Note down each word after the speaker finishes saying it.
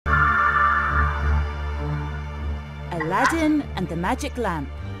Aladdin and the Magic Lamp,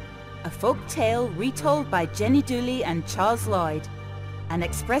 a folk tale retold by Jenny Dooley and Charles Lloyd, an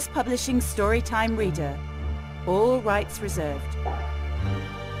Express Publishing Storytime reader. All rights reserved.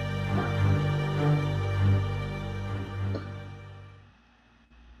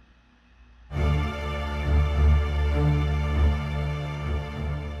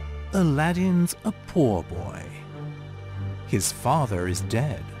 Aladdin's a poor boy. His father is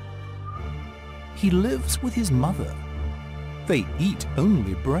dead. He lives with his mother. They eat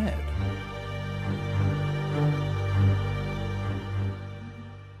only bread.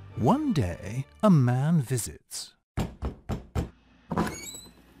 One day, a man visits.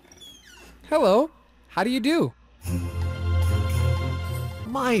 Hello, how do you do?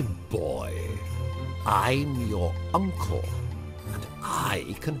 My boy, I'm your uncle, and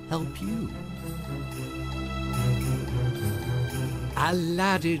I can help you.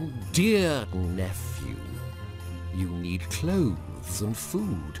 Aladdin, dear nephew, you need clothes and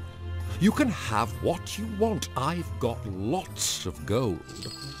food. You can have what you want. I've got lots of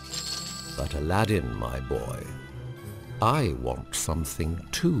gold. But Aladdin, my boy, I want something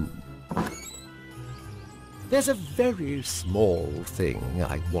too. There's a very small thing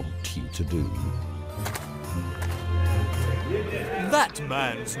I want you to do. That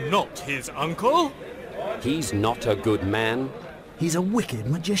man's not his uncle. He's not a good man. He's a wicked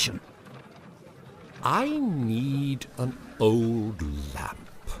magician. I need an old lamp.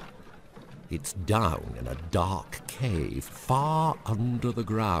 It's down in a dark cave far under the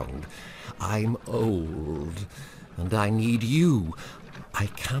ground. I'm old, and I need you. I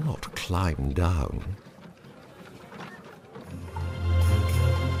cannot climb down.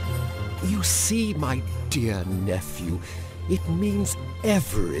 You see, my dear nephew, it means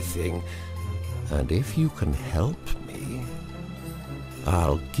everything. And if you can help me,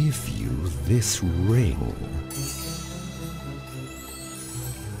 I'll give you this ring.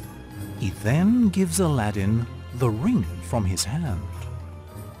 He then gives Aladdin the ring from his hand.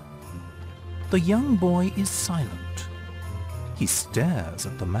 The young boy is silent. He stares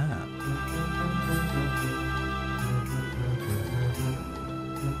at the man.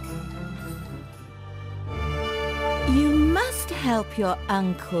 You must help your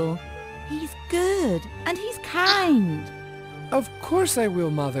uncle. He's good and he's kind. Of course I will,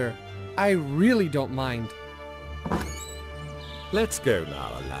 Mother. I really don't mind. Let's go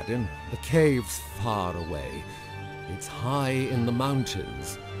now, Aladdin. The cave's far away. It's high in the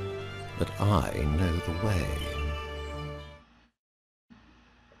mountains, but I know the way.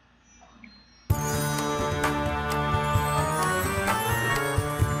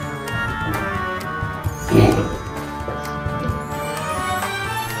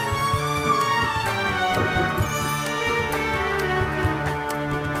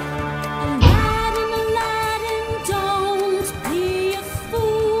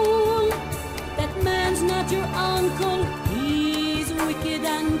 Your uncle, he's wicked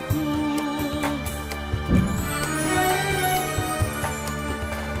and cruel.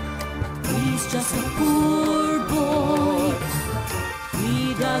 He's just a poor boy.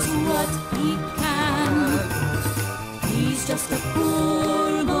 He does what he can. He's just a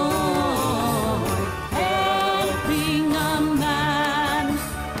poor boy, helping a man.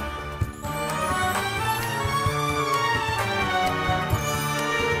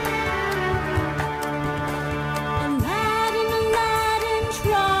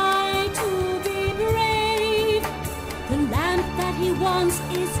 He wants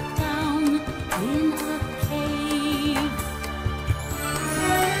is down in a cave.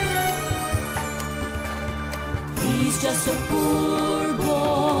 He's just a poor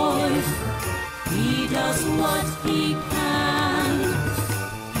boy. He does what he can.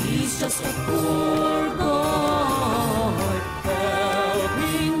 He's just a poor boy,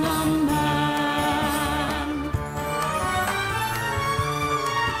 helping a man.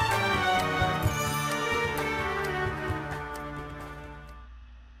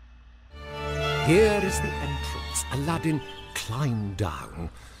 Here is the entrance. Aladdin, climb down.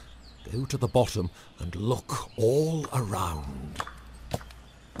 Go to the bottom and look all around.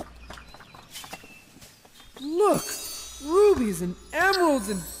 Look! Rubies and emeralds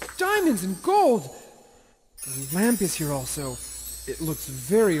and diamonds and gold! The lamp is here also. It looks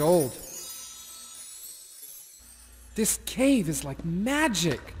very old. This cave is like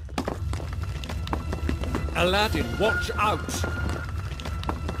magic. Aladdin, watch out!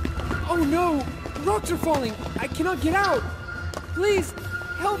 Oh no! Rocks are falling! I cannot get out! Please,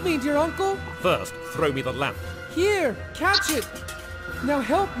 help me, dear uncle! First, throw me the lamp. Here, catch it! Now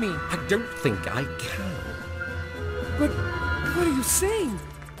help me! I don't think I can. But what are you saying?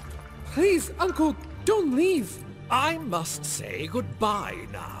 Please, uncle, don't leave! I must say goodbye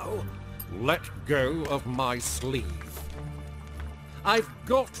now. Let go of my sleeve. I've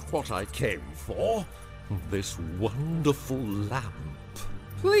got what I came for. This wonderful lamp.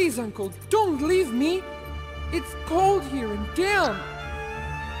 Please, Uncle, don't leave me. It's cold here and damp.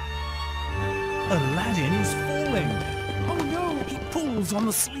 Aladdin is falling. Oh no! He pulls on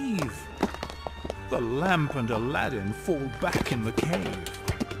the sleeve. The lamp and Aladdin fall back in the cave.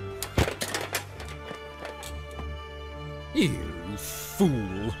 You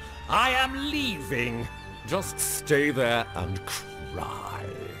fool! I am leaving. Just stay there and cry.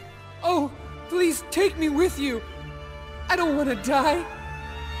 Oh, please take me with you. I don't want to die.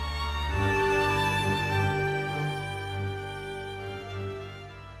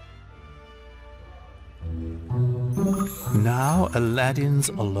 Now Aladdin's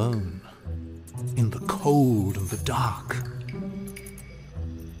alone, in the cold and the dark.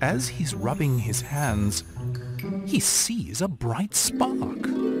 As he's rubbing his hands, he sees a bright spark.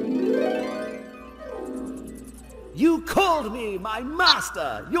 You called me, my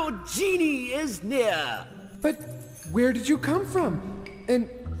master! Your genie is near! But where did you come from? And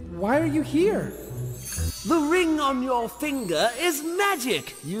why are you here? The ring on your finger is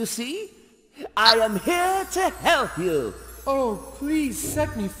magic, you see? I am here to help you. Oh, please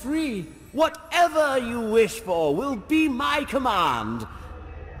set me free. Whatever you wish for will be my command.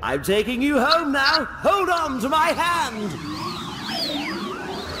 I'm taking you home now. Hold on to my hand.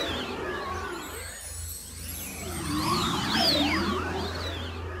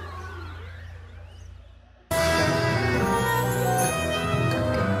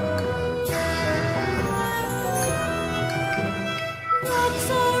 Rocks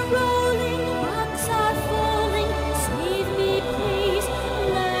are rolling, rocks are falling. Save me, please.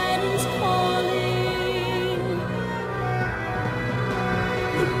 Aladdin's calling.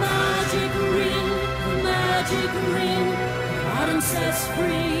 The magic ring. Aladdin sets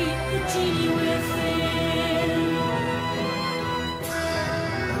free the genie within.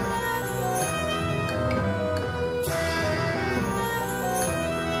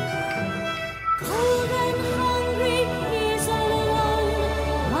 Cold and hungry, he's all alone.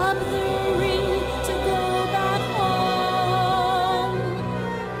 Rub the ring to go back home.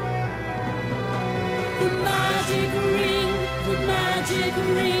 The magic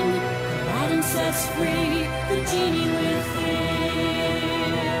ring. Aladdin sets free the genie within.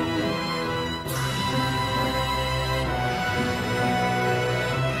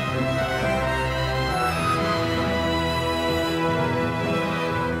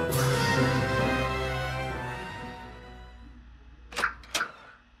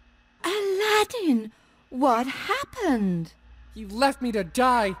 Aladdin, what happened? He left me to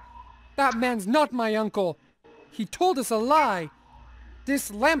die. That man's not my uncle. He told us a lie.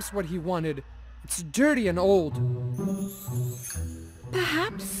 This lamp's what he wanted. It's dirty and old.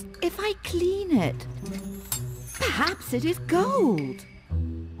 Perhaps if I clean it. Perhaps it is gold.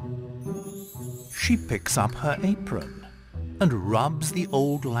 She picks up her apron and rubs the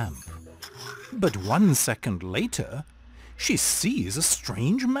old lamp. But 1 second later, she sees a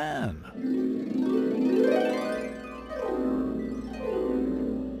strange man.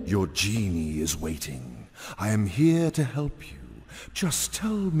 Your genie is waiting. I am here to help you. Just tell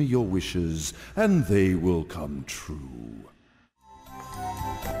me your wishes, and they will come true.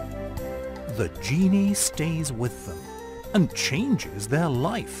 The genie stays with them and changes their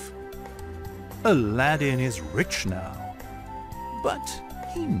life. Aladdin is rich now, but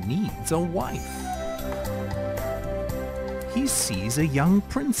he needs a wife. He sees a young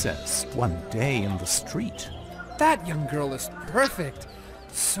princess one day in the street. That young girl is perfect.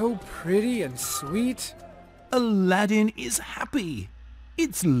 So pretty and sweet. Aladdin is happy.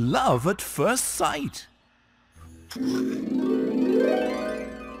 It's love at first sight.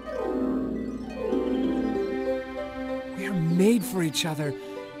 We're made for each other.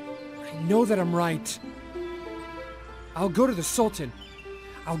 I know that I'm right. I'll go to the Sultan.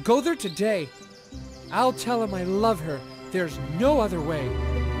 I'll go there today. I'll tell him I love her. There's no other way.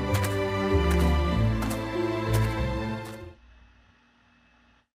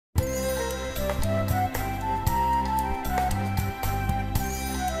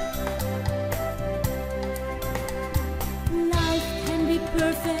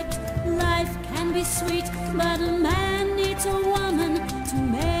 Perfect, life can be sweet, but a man needs a woman to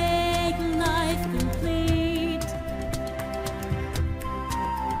make life complete.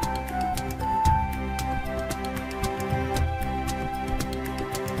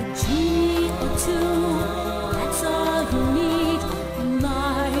 A genie or two, that's all you need, and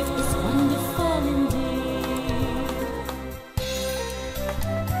life is wonderful indeed.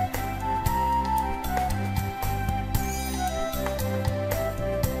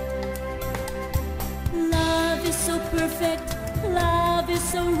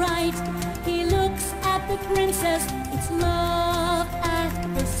 so right. He looks at the princess, it's love at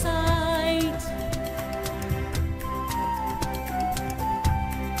first sight.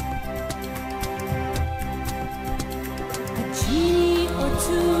 A genie or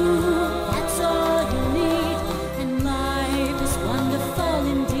two, that's all you need, and life is wonderful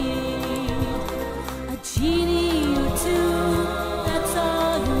indeed. A genie or two, that's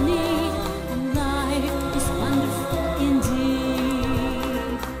all you need, and life is wonderful indeed.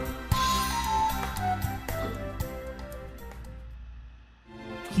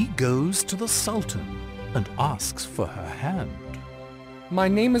 He goes to the Sultan and asks for her hand. My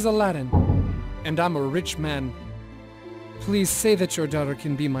name is Aladdin, and I'm a rich man. Please say that your daughter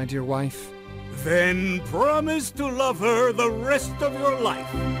can be my dear wife. Then promise to love her the rest of your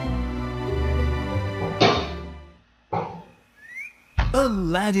life.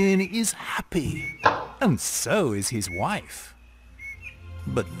 Aladdin is happy, and so is his wife.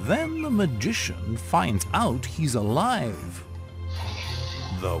 But then the magician finds out he's alive.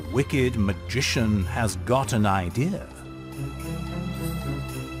 The wicked magician has got an idea.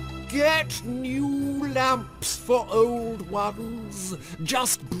 Get new lamps for old ones.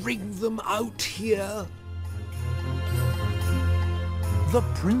 Just bring them out here. The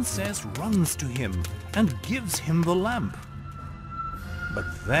princess runs to him and gives him the lamp. But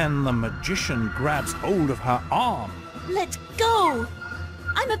then the magician grabs hold of her arm. Let go!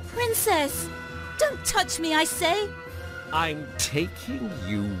 I'm a princess! Don't touch me, I say! I'm taking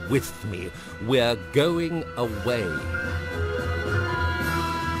you with me. We're going away.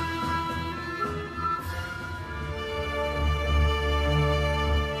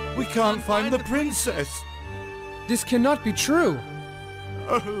 We can't find the princess. This cannot be true.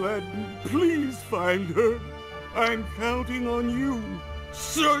 Aladdin, please find her. I'm counting on you.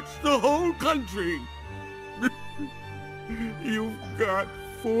 Search the whole country. You've got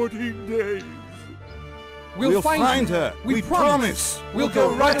 40 days. We'll find her. We promise. We'll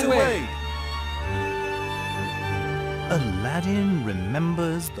go right away. Aladdin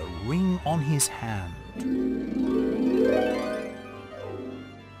remembers the ring on his hand.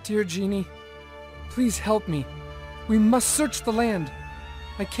 Dear Genie, please help me. We must search the land.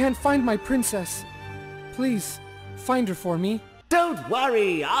 I can't find my princess. Please, find her for me. Don't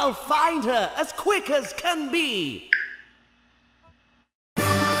worry, I'll find her as quick as can be.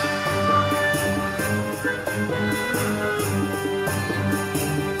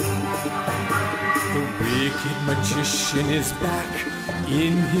 The wicked magician is back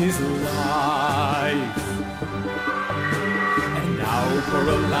in his life. And now poor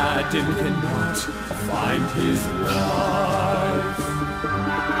Aladdin cannot find his wife.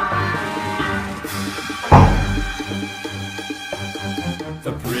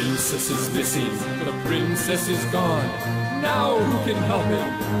 The princess is missing, the princess is gone. Now who can help him?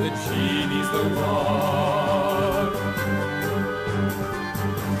 The genie's the one.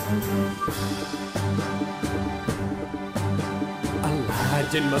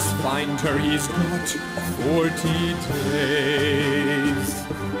 Aladdin must find her, he's got 40 days.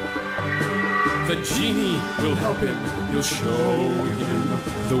 The genie will help him, he'll show him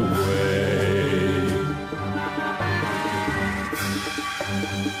the way.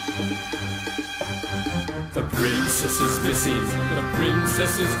 The princess is missing, the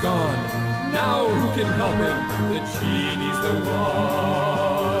princess is gone. Now who can help him? The genie's the one.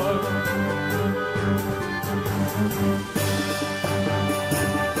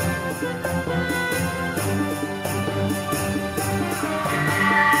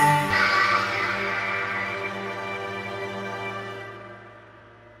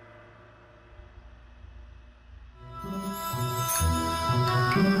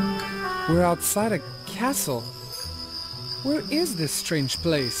 We're outside a castle. Where is this strange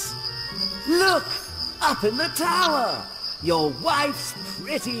place? Look! Up in the tower! Your wife's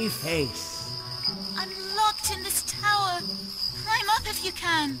pretty face. I'm locked in this tower. Climb up if you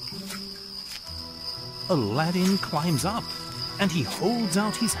can. Aladdin climbs up and he holds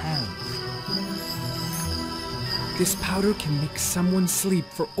out his hand. This powder can make someone sleep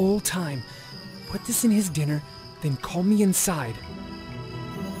for all time. Put this in his dinner, then call me inside.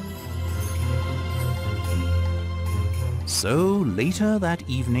 So later that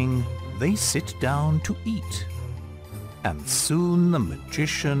evening, they sit down to eat. And soon the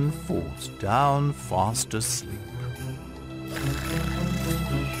magician falls down fast asleep.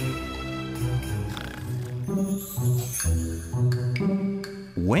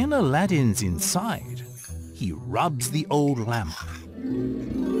 When Aladdin's inside, he rubs the old lamp.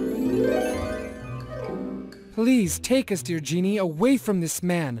 Please take us, dear genie, away from this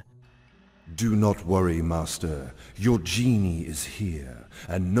man. Do not worry, Master. Your genie is here.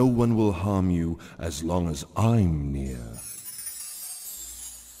 and no one will harm you as long as I'm near.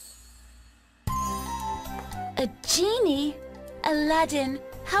 A genie? Aladdin,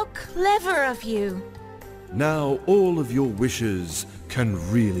 how clever of you! Now all of your wishes can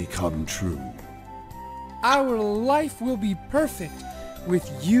really come true. Our life will be perfect with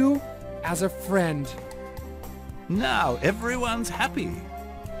you as a friend. Now everyone's happy.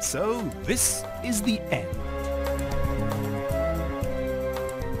 So this is the end.